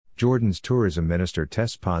Jordan's tourism minister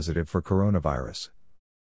tests positive for coronavirus.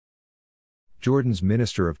 Jordan's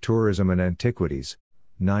Minister of Tourism and Antiquities,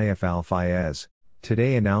 Naif Al-Fayez,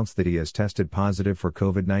 today announced that he has tested positive for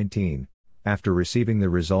COVID-19, after receiving the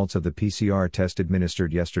results of the PCR test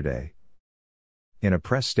administered yesterday. In a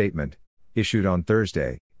press statement, issued on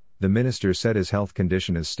Thursday, the minister said his health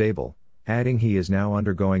condition is stable, adding he is now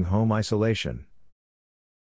undergoing home isolation.